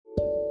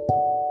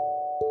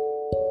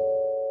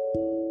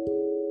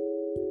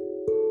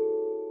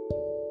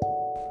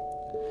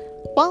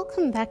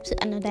Welcome back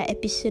to another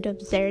episode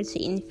of Zero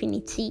to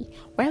Infinity,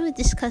 where we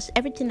discuss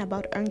everything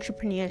about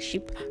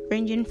entrepreneurship,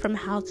 ranging from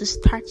how to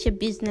start your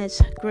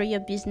business, grow your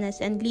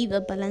business, and live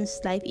a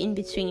balanced life in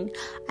between.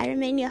 I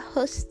remain your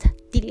host,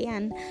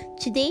 Dilian.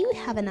 Today we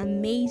have an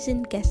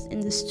amazing guest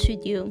in the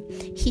studio.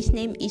 His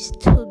name is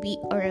Tobi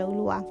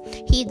Oreoluwa.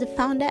 He is the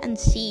founder and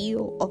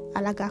CEO of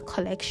Alaga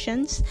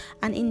Collections,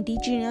 an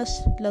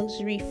indigenous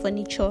luxury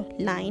furniture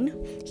line.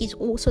 He's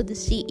also the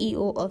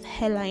CEO of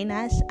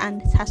Hairliners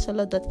and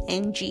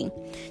Tassolo.ng.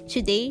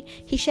 Today,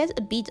 he shares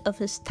a bit of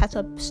his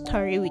startup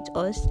story with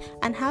us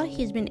and how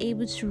he's been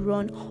able to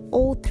run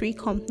all three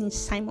companies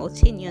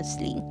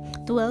simultaneously.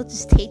 Do well to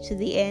stay to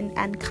the end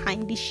and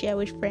kindly share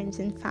with friends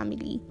and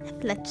family.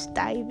 Let's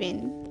dive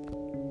in.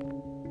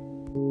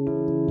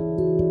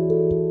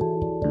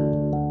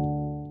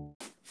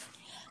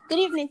 Good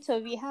evening,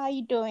 Tobi. How are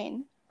you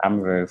doing?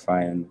 I'm very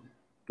fine.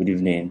 Good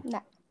evening.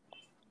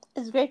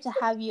 It's great to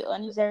have you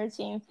on Zero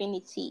to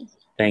Infinity.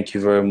 Thank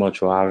you very much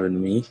for having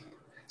me.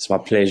 It's my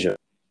pleasure.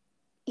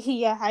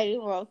 You're highly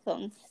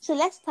welcome. So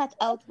let's start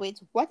out with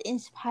what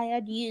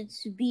inspired you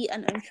to be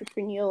an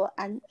entrepreneur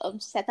and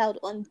set out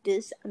on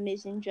this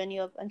amazing journey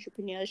of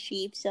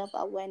entrepreneurship,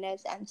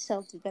 self-awareness, and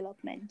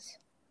self-development.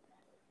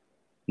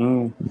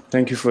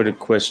 Thank you for the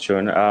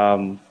question.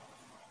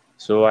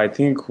 So I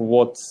think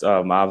what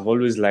I've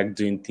always liked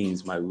doing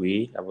things my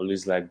way. I've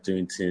always liked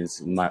doing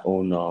things in my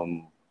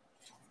own,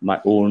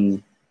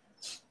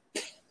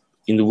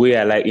 in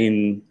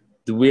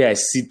the way I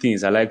see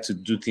things. I like to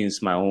do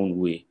things my own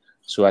way.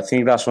 So I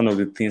think that's one of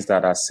the things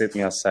that has set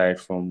me aside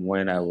from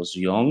when I was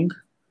young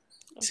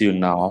till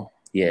now.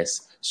 Yes.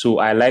 So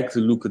I like to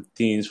look at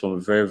things from a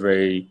very,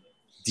 very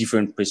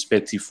different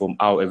perspective from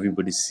how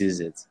everybody sees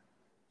it.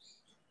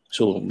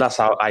 So that's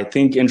how I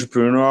think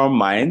entrepreneurial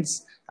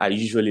minds are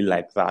usually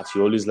like that.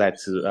 You always like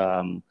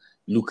to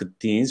look at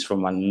things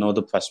from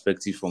another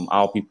perspective, from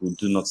how people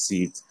do not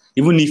see it.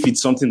 Even if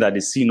it's something that they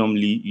see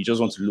normally, you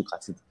just want to look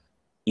at it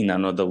in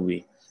another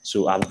way.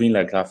 So I've been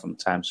like that from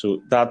time.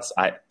 So that,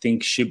 I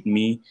think, shaped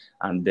me.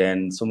 And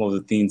then some of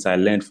the things I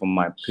learned from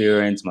my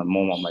parents, my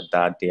mom and my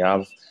dad, they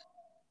have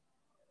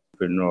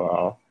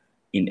entrepreneurial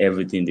in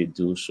everything they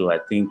do. So I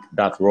think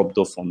that rubbed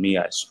off on me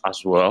as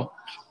well.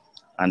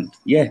 And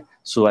yeah,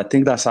 so I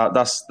think that's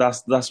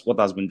what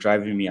has been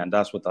driving me, and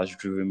that's what has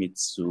driven me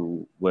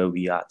to where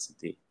we are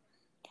today.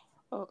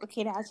 Oh,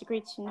 okay, that's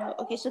great to know.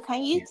 Okay, so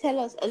can you tell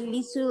us a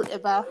little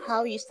about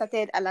how you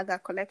started Alaga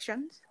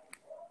Collections?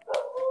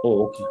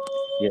 Oh, okay.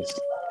 Yes.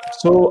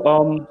 So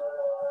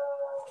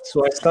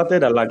I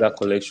started Alaga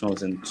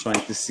Collections in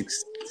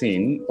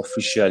 2016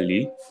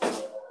 officially,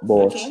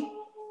 but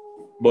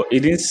it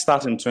didn't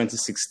start in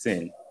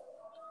 2016.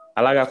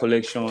 Alaga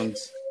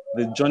Collections,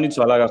 the journey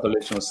to Alaga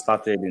Collections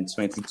started in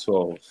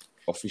 2012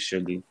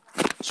 officially.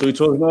 So it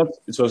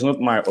was not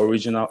my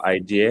original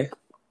idea.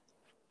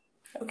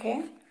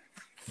 Okay.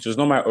 It was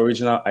not my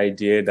original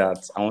idea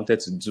that I wanted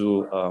to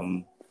do.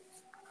 I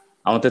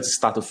wanted to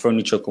start a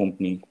furniture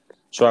company.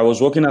 So I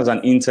was working as an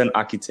intern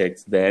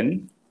architect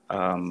then.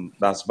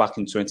 That's back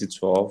in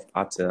 2012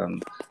 at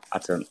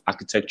an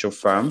architecture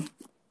firm,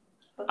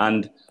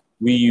 and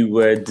we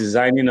were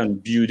designing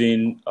and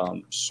building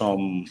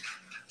some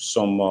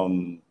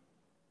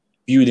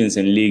buildings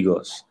in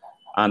Lagos.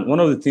 And one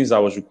of the things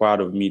that was required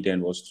of me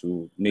then was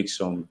to make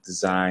some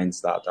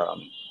designs that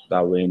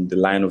were in the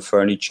line of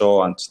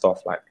furniture and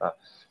stuff like that.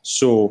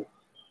 So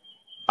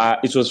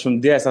it was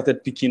from there I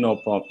started picking up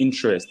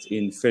interest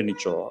in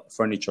furniture.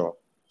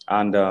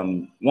 And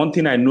one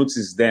thing I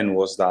noticed then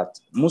was that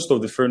most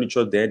of the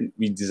furniture then,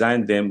 we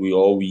designed them, we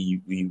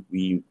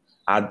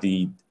had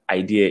the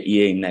idea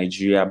here in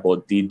Nigeria,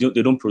 but they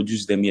don't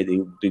produce them here.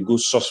 They go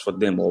source for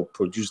them or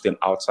produce them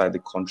outside the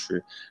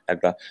country like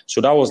that.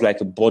 So that was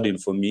like a burden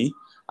for me.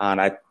 And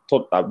I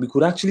thought that we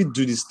could actually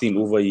do this thing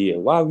over here.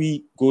 Why are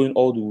we going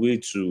all the way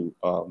to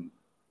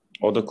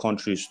other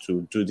countries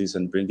to do this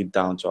and bring it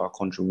down to our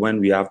country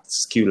when we have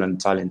skill and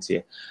talent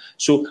here?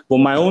 So, but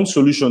my own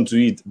solution to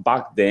it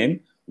back then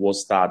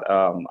was that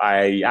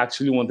I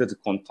actually wanted to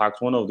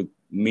contact one of the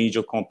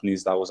major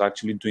companies that was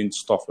actually doing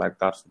stuff like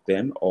that for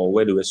them, or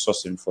where they were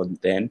sourcing for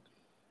them.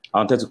 I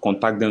wanted to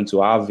contact them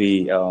to have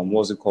in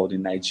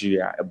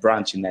Nigeria, a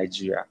branch in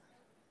Nigeria.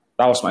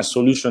 That was my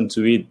solution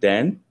to it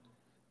then.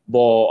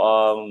 But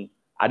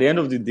at the end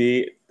of the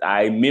day,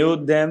 I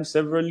mailed them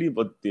severally,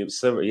 but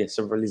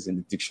several is in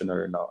the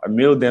dictionary now. I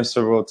mailed them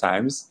several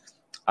times,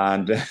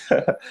 and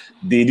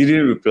they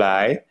didn't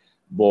reply.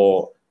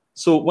 But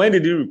so when they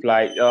didn't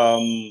reply,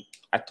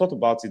 I thought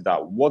about it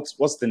that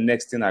what's the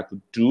next thing I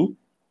could do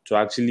to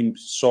actually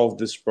solve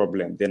this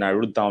problem. Then I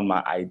wrote down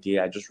my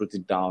idea. I just wrote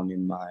it down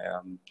in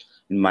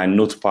my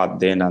notepad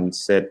then and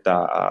said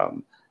that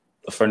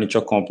a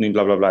furniture company,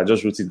 blah blah blah. I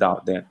just wrote it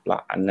down then,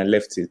 blah, and I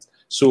left it.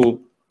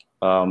 So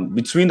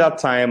between that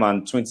time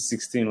and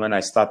 2016, when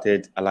I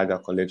started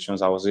Alaga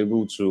Collections, I was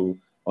able to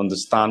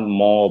understand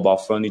more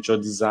about furniture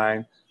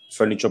design,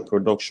 furniture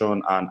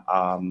production,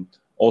 and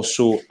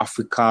also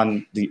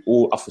the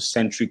whole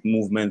Afrocentric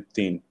movement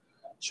thing.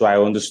 So I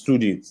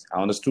understood it.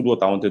 I understood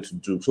what I wanted to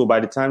do. So by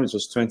the time it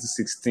was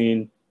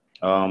 2016,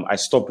 I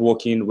stopped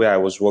working where I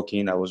was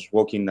working. I was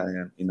working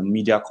in a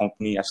media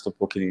company. I stopped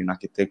working in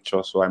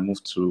architecture. So I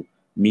moved to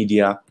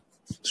media.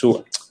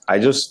 So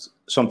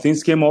some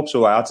things came up.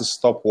 So I had to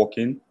stop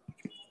working.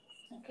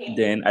 Okay.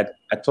 Then I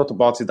thought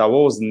about it. That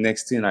what was the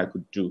next thing I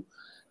could do?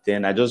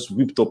 Then I just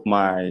whipped up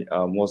my,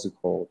 what's it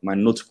called? My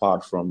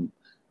notepad from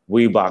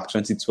way back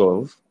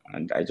 2012.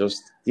 And I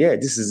just, yeah,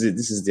 this is it.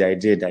 This is the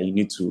idea that you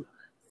need to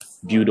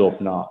build up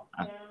now.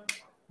 And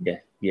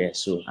yeah.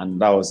 So, and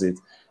that was it.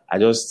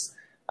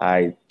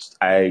 I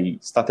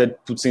started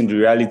putting the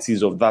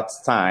realities of that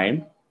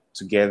time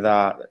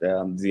together,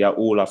 the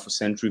whole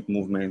Afrocentric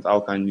movement. How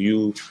can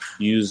you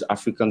use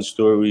African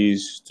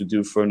stories to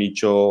do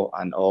furniture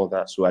and all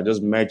that? So I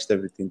just merged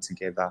everything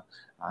together,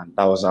 and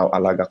that was how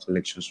Alaga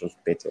Collections was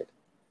bettered.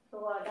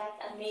 Wow,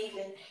 that's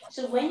amazing.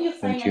 So when you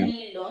Thank you.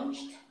 finally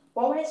launched,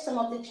 what were some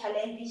of the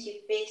challenges you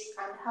faced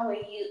and how were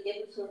you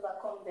able to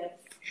overcome them?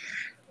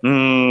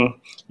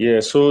 Yeah,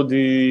 so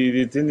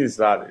the thing is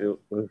that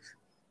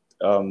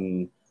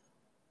um,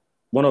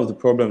 one of the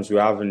problems we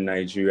have in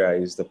Nigeria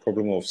is the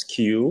problem of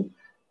skill.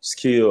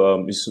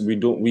 Skill is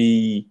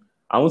we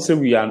I won't say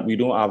we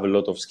don't have a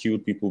lot of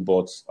skilled people,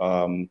 but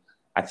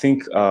I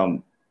think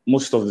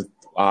most of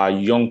our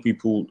young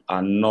people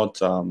are not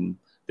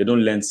they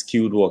don't learn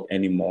skilled work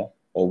anymore,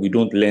 or we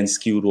don't learn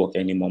skilled work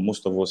anymore.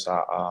 Most of us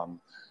are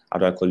how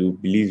do I call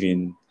it, believe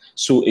in.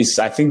 So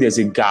I think there's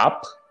a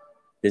gap.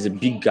 There's a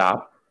big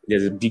gap.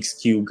 There's a big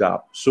skill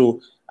gap.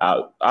 So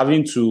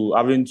having to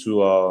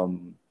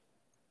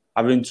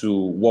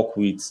work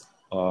with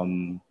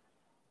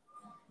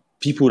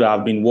people that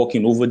have been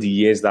working over the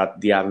years,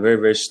 that they are very,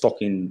 very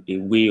stuck in a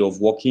way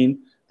of working.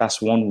 That's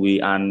one way.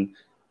 And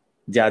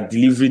their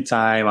delivery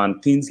time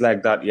and things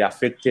like that, it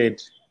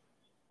affected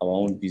our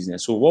own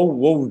business. So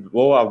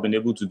what I've been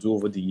able to do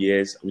over the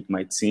years with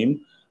my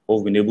team, what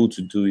we've been able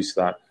to do is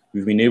that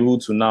we've been able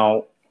to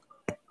now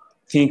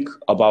think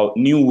about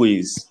new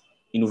ways,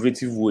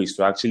 innovative ways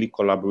to actually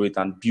collaborate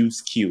and build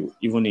skill,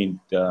 even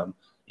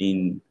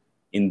in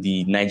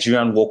the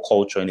Nigerian work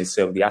culture in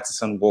itself, the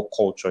artisan work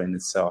culture in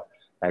itself,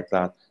 like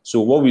that. So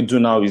what we do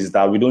now is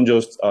that we don't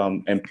just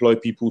employ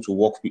people to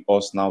work with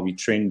us. Now we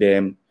train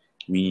them,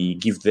 we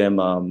give them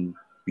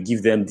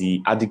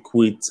the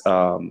adequate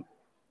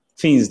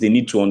things they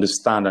need to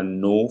understand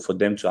and know for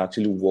them to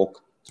actually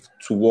work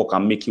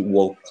and make it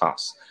world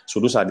class. So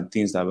those are the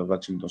things that we've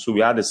actually done. So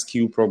we had a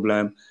skill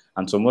problem,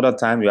 and some other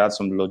time we had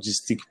some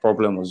logistic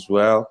problem as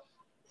well,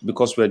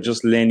 because we're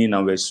just learning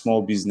and we're a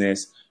small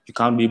business. You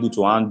can't be able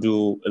to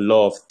handle a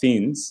lot of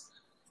things.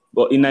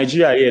 But in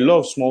Nigeria, yeah, a lot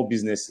of small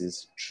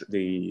businesses,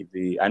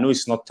 I know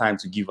it's not time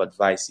to give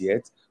advice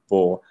yet,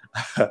 but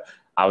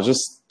I'll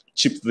just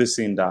chip this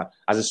in that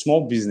as a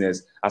small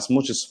business, as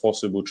much as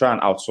possible, try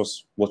and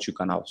outsource what you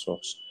can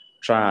outsource.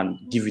 Try and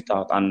give it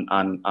out and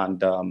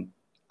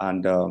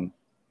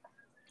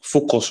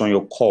focus on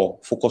your core.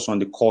 Focus on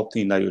the core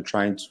thing that you're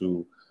trying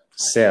to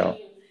sell.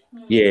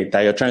 Yeah,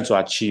 that you're trying to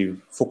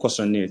achieve. Focus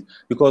on it.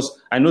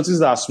 Because I noticed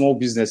that small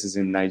businesses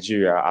in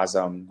Nigeria, as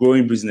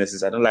growing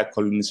businesses, I don't like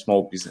calling it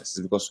small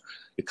businesses because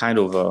it kind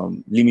of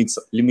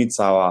limits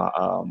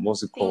our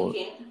what's it called?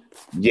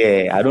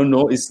 Yeah, I don't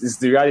know. It's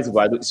the reality,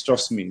 but it's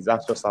trust me.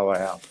 That's just how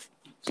I am.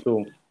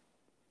 So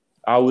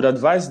I would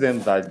advise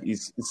them that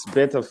it's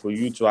better for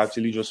you to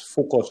actually just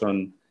focus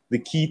on the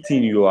key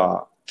thing you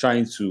are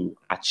trying to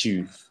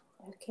achieve.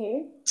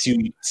 Okay.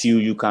 Till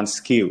you can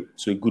scale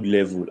to a good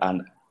level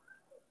and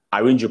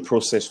arrange a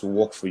process to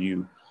work for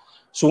you.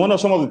 So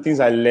some of the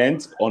things I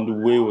learned on the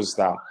way was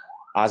that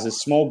as a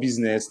small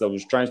business that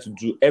was trying to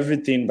do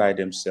everything by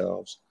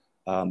themselves,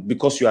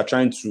 because you are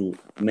trying to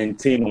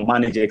maintain or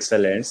manage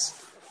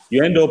excellence,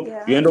 you end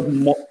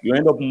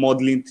up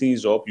modeling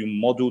things up. You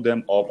model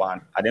them up,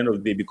 and at the end of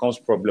the day, it becomes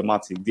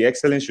problematic. The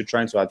excellence you're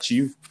trying to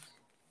achieve,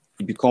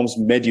 it becomes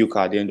mediocre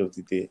at the end of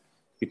the day,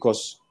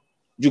 because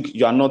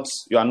you are not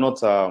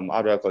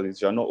how do I call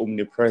it? You are not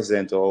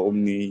omnipresent or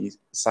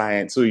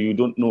omniscient, so you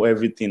don't know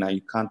everything and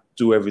you can't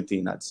do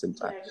everything at the same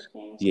time.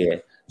 Yeah.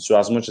 So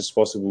as much as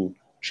possible,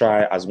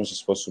 try as much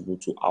as possible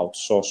to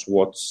outsource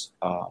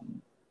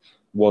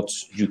what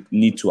you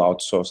need to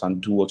outsource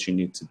and do what you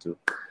need to do.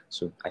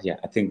 So yeah,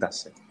 I think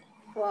that's it.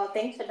 Well,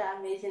 thanks for that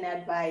amazing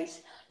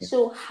advice. Yeah.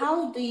 So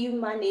how do you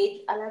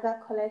manage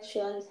Alaga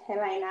Collections,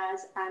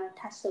 Herinas, and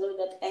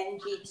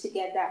Tasselo.ng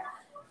together,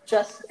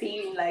 just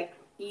being like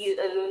you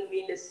alone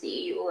being the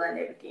CEO and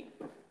everything?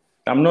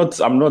 I'm not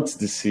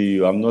the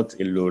CEO. I'm not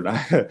alone.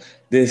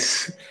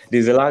 there's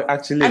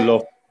actually a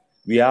lot.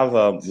 We have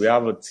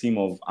a team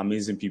of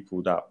amazing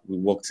people that we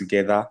work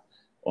together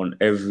on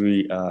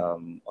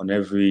everything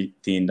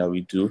that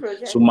we do.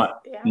 Project, so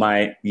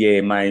my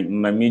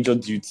major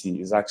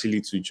duty is actually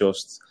to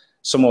just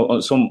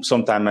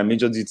sometimes my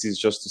major duty is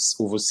just to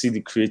oversee the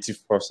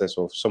creative process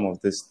of some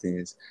of these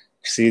things.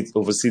 There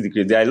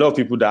are a lot of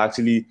people that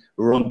actually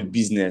run the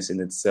business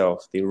in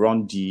itself. They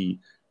run the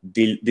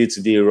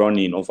day-to-day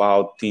running of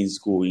how things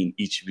go in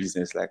each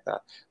business like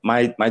that.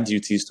 My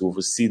duty is to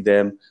oversee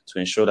them, to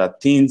ensure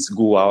that things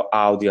go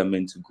how they are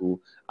meant to go,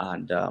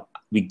 and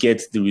we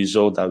get the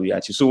result that we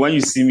achieve. So when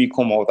you see me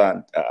come out,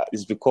 and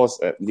it's because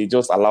they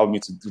just allow me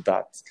to do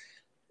that.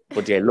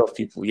 But there are a lot of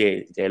people,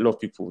 there are a lot of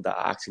people that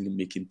are actually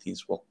making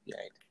things work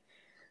behind.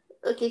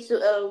 Okay,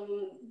 so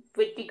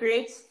with the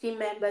great team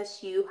members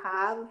you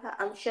have,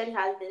 I'm sure there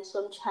has been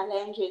some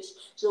challenges.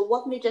 So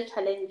what major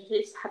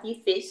challenges have you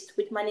faced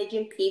with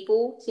managing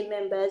people, team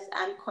members,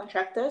 and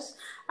contractors?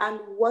 And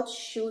what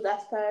should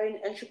aspiring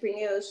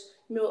entrepreneurs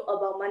know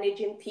about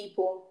managing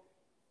people?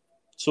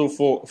 So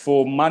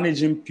for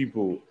managing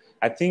people,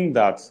 I think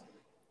that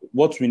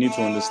what we need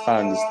to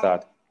understand is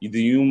that the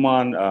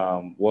human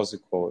what's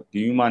it called?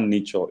 The human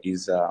nature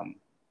is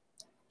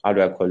how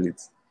do I call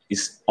it?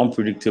 It's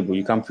unpredictable.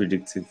 You can't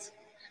predict it.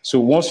 So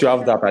once you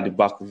have that at the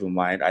back of your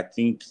mind, I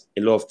think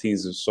a lot of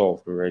things are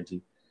solved already,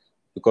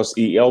 because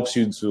it helps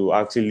you to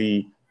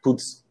actually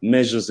put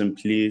measures in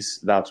place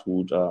that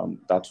would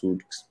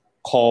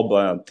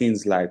curb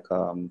things like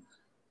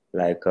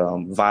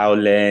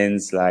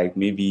violence, like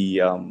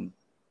maybe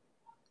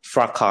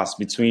fracas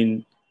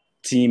between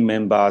team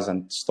members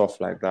and stuff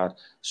like that.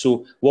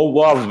 So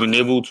what I've been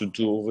able to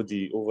do over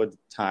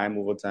time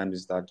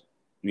is that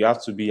we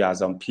have to be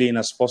as plain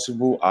as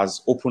possible,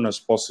 as open as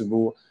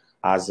possible,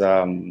 as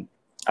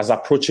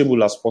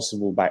approachable as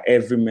possible by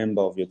every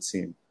member of your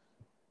team.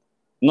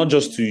 Not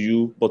just to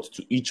you, but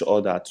to each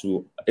other,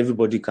 to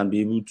everybody can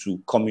be able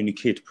to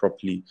communicate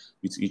properly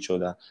with each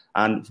other.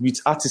 And with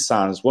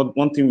artisans,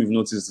 one thing we've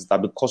noticed is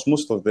that because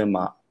most of them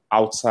are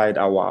outside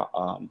our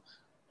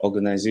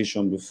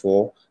organization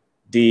before,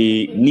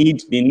 they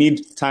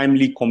need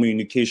timely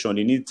communication,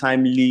 they need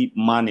timely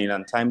manning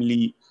and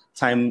timely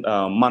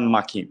man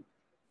marking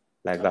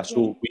like that.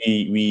 So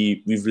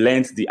we've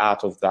learned the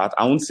art of that.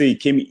 I won't say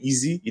it came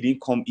easy, it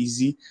didn't come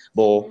easy,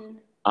 but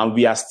and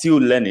we are still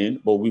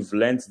learning, but we've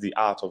learned the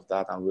art of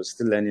that and we're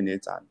still learning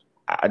it.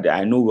 And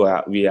I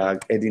know we are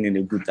heading in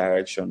a good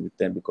direction with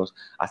them, because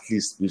at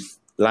least we've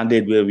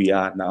landed where we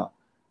are now.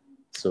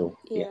 So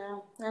yeah,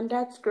 and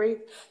that's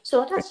great. So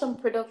what are some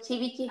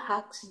productivity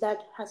hacks that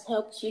has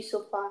helped you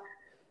so far?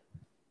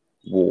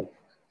 Whoa.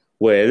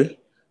 Well,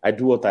 I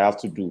do what I have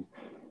to do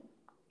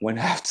when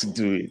I have to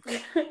do it.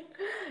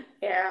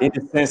 Yeah. In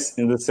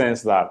the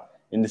sense that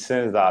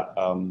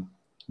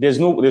there's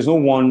no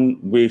one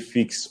way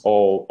fix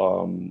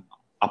or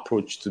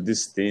approach to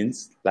these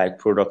things like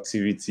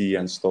productivity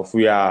and stuff.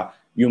 We are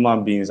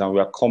human beings and we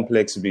are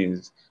complex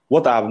beings.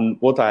 What I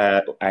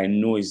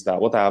know is that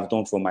what I have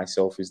done for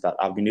myself is that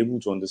I've been able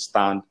to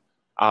understand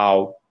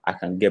how I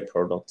can get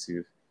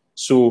productive.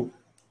 So,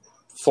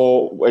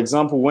 for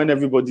example, when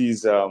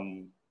everybody's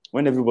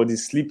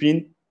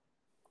sleeping,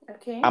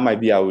 Okay. I might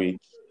be awake.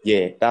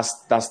 Yeah,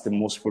 that's the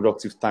most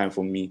productive time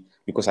for me,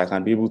 because I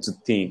can be able to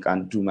think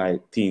and do my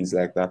things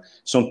like that.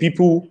 Some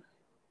people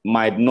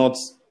might not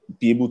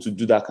be able to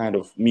do that kind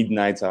of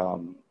midnight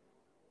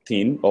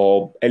thing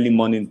or early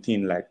morning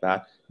thing like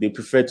that. They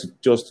prefer to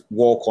just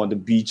walk on the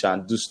beach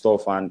and do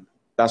stuff, and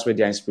that's where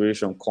their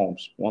inspiration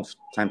comes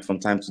from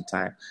time to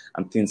time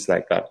and things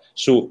like that.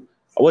 So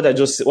what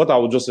I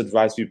would just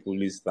advise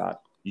people is that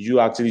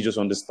you actually just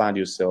understand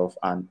yourself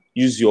and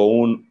use your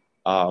own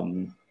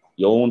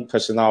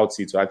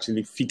personality to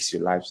actually fix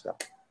your lifestyle.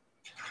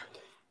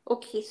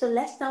 Okay, so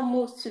let's now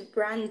move to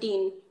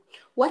branding.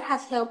 What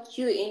has helped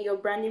you in your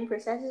branding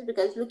processes?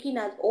 Because looking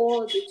at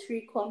all the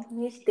three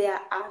companies, they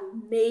are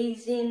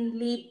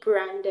amazingly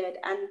branded.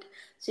 And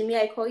to me,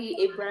 I call you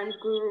a brand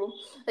guru.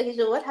 Okay,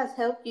 so what has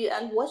helped you,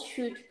 and what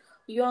should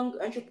young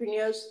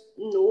entrepreneurs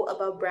know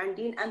about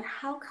branding, and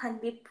how can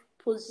they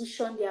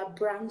position their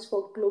brands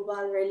for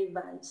global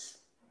relevance?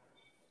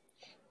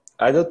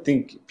 I don't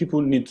think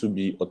people need to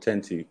be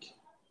authentic.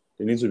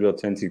 They need to be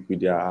authentic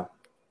with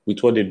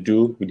what they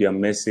do, with their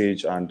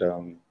message, and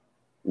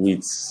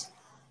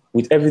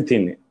with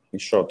everything. In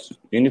short,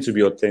 you need to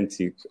be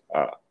authentic.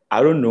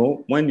 I don't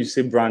know, when you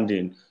say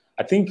branding,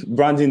 I think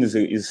branding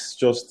is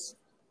just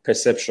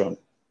perception.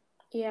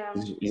 Yeah.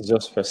 It's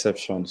just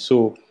perception.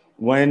 So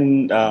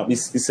when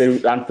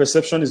and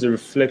perception is a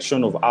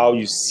reflection of how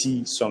you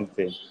see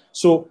something.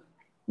 So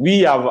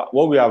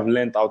what we have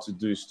learned how to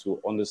do is to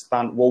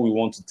understand what we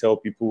want to tell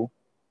people,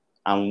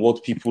 and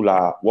what people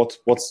are, what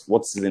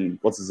is in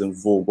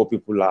vogue, what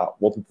people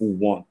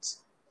want,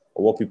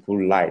 or what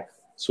people like.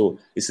 So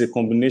it's a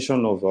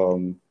combination of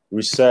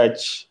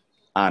research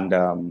and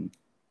a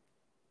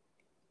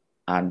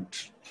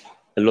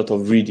lot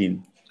of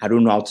reading. I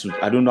don't know how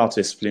to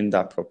explain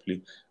that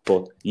properly,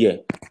 but yeah,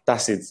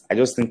 that's it. I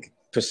just think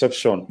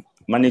perception,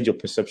 manage your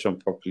perception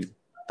properly.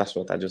 That's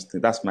what I just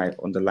think. That's my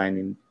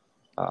underlining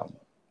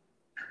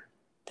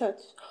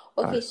thoughts.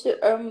 Okay, so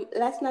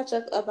let's now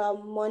talk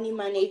about money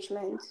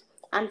management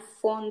and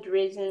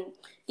fundraising.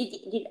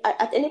 Did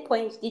at any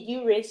point did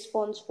you raise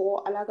funds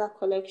for Alaga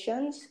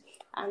collections?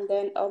 And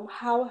then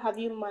how have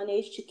you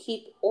managed to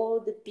keep all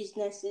the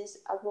businesses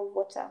above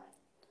water?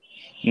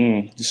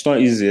 It's not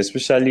easy,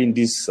 especially in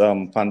this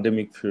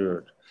pandemic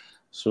period.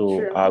 So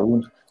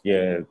True.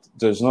 Yeah,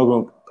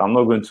 I'm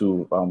not going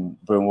to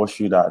brainwash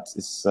you that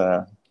it's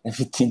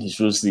everything is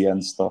rosy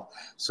and stuff.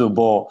 So,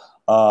 but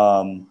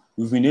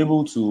we've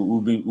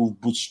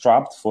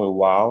bootstrapped for a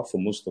while for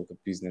most of the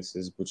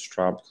businesses,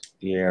 bootstrapped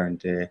here and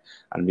there,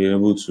 and been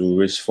able to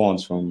raise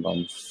funds from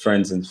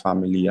friends and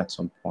family at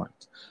some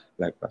point,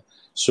 like that.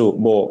 So,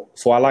 but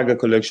for Alaga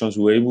collections,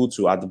 we were able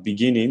to at the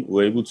beginning we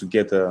were able to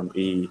get an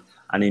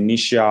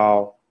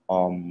initial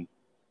an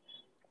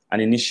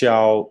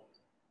initial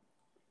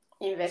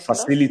Investors.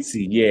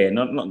 facility. Yeah,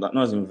 not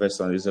as an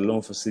investor. It's a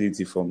loan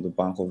facility from the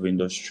Bank of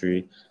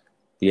Industry.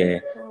 Yeah,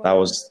 that Oh,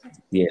 was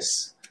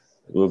yes.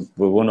 We're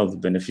one of the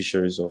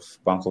beneficiaries of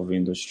Bank of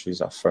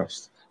Industries at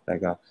first,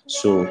 like that.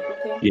 So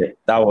okay. yeah,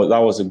 that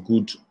was a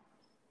good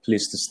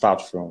place to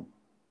start from.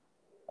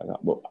 Like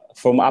that. But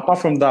from apart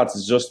from that,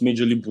 it's just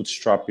majorly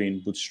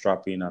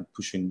bootstrapping, and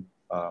pushing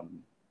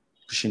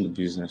the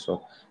business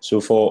up. So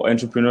for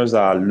entrepreneurs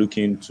that are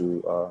looking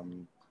to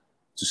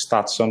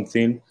start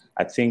something,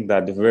 I think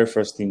that the very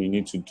first thing you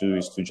need to do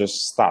is to just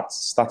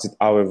start it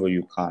however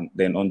you can.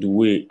 Then on the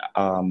way,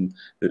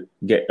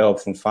 get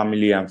help from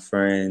family and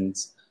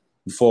friends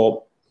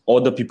before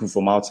other people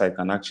from outside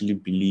can actually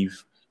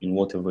believe in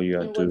whatever you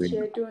are In what doing.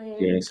 you're doing.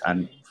 Yes,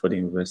 and for the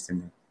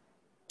investing.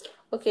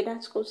 Okay,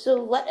 that's cool.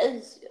 So, what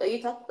is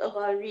you talked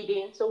about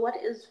reading? So, what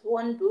is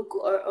one book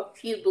or a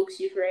few books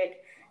you've read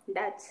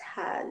that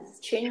has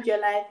changed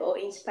your life or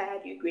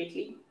inspired you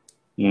greatly?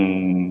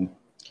 Mm,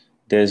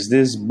 there's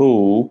this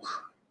book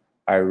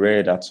I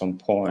read at some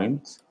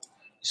point.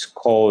 It's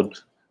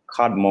called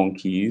Card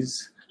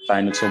Monkeys,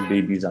 Dinosaur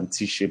Babies, and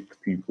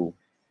T-Shaped People.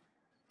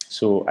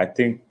 So I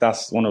think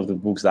that's one of the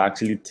books that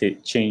actually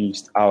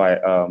changed how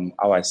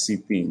I see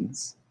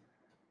things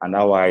and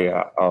how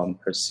I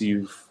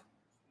perceive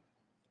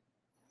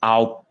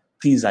how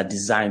things are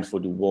designed for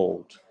the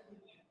world.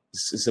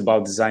 It's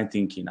about design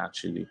thinking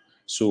actually.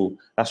 So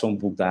that's one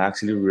book that I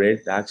actually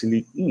read that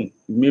actually it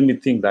made me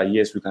think that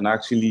yes, we can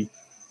actually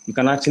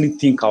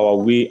think our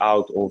way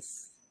out of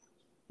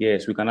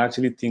yes, we can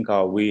actually think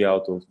our way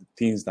out of the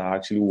things that are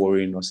actually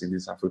worrying us in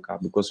this Africa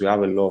because we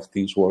have a lot of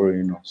things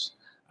worrying us.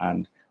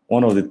 And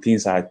one of the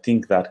things I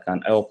think that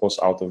can help us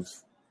out of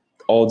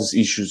all these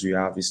issues we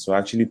have is to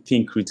actually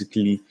think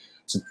critically,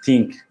 to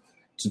think,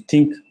 to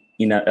think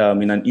in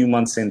an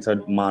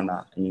human-centered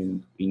manner,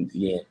 in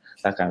yeah,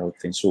 that kind of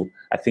thing. So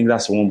I think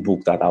that's one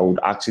book that I would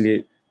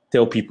actually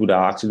tell people that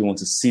actually want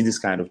to see this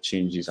kind of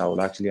changes. I would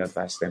actually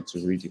advise them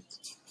to read it.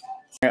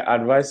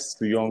 Advice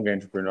to young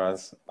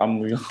entrepreneurs.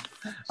 I'm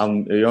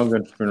a young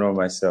entrepreneur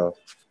myself,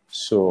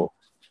 so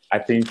I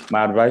think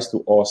my advice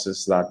to us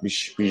is that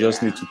we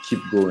just need to keep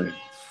going.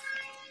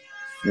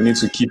 We need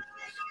to keep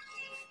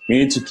we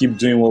need to keep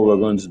doing what we're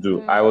going to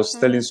do. I was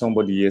telling Mm-hmm.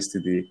 somebody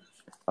yesterday,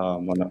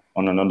 on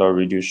another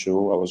radio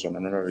show. I was on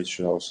another radio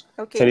show. I was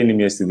Okay. telling him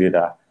yesterday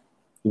that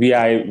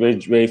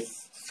we're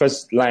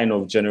first line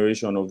of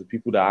generation of the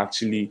people that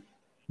actually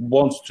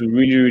want to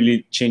really,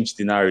 really change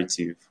the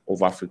narrative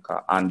of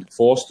Africa. And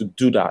for us to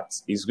do that,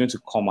 it's going to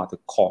come at a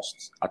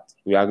cost.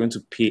 We are going to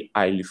pay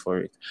highly for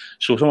it.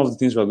 So some of the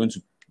things we're going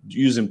to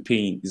use in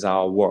paying is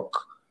our work,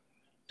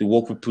 the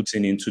work we put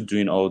in into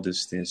doing all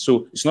these things.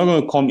 So it's not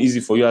going to come easy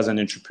for you as an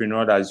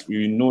entrepreneur that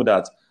you know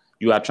that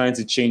you are trying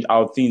to change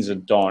how things are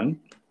done,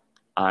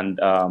 and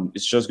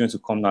it's just going to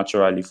come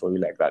naturally for you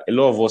like that. A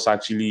lot of us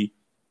actually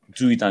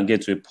do it and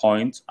get to a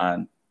point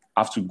and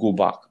have to go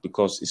back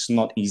because it's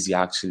not easy.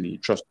 Actually,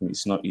 trust me,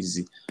 it's not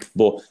easy.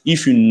 But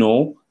if you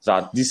know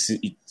that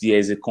there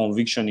is a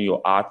conviction in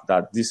your heart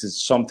that this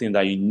is something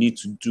that you need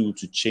to do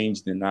to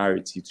change the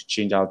narrative, to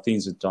change how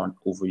things are done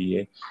over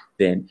here,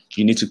 then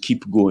you need to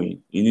keep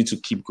going. You need to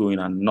keep going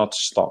and not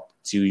stop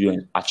till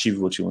you achieve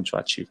what you want to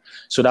achieve.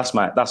 So that's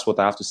what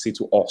I have to say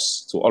to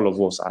us, to all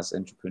of us as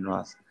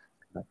entrepreneurs.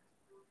 Like,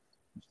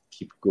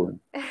 keep going.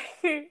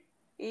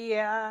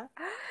 Yeah,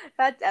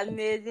 that's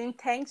amazing.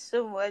 Thanks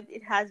so much.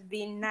 It has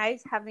been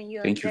nice having you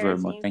on Thank you very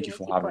Zero's much. Thank you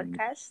for Infinity having me.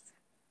 podcast.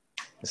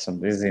 It's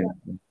amazing.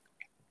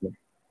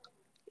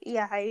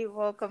 Yeah, you're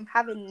welcome.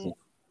 Have a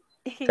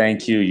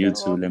Thank you. You you're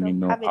too. Let me welcome.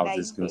 know Have a how nice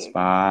this goes. day.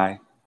 Bye.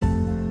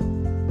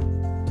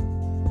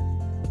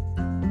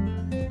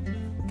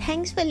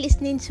 Thanks for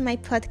listening to my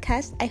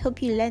podcast. I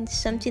hope you learned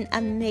something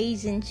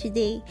amazing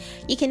today.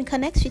 You can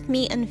connect with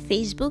me on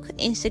Facebook,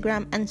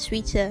 Instagram, and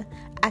Twitter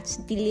at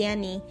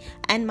Diliani,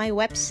 and my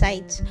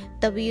website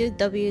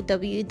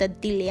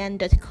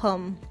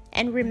www.dilian.com.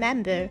 And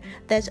remember,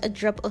 there's a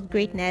drop of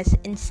greatness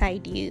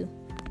inside you.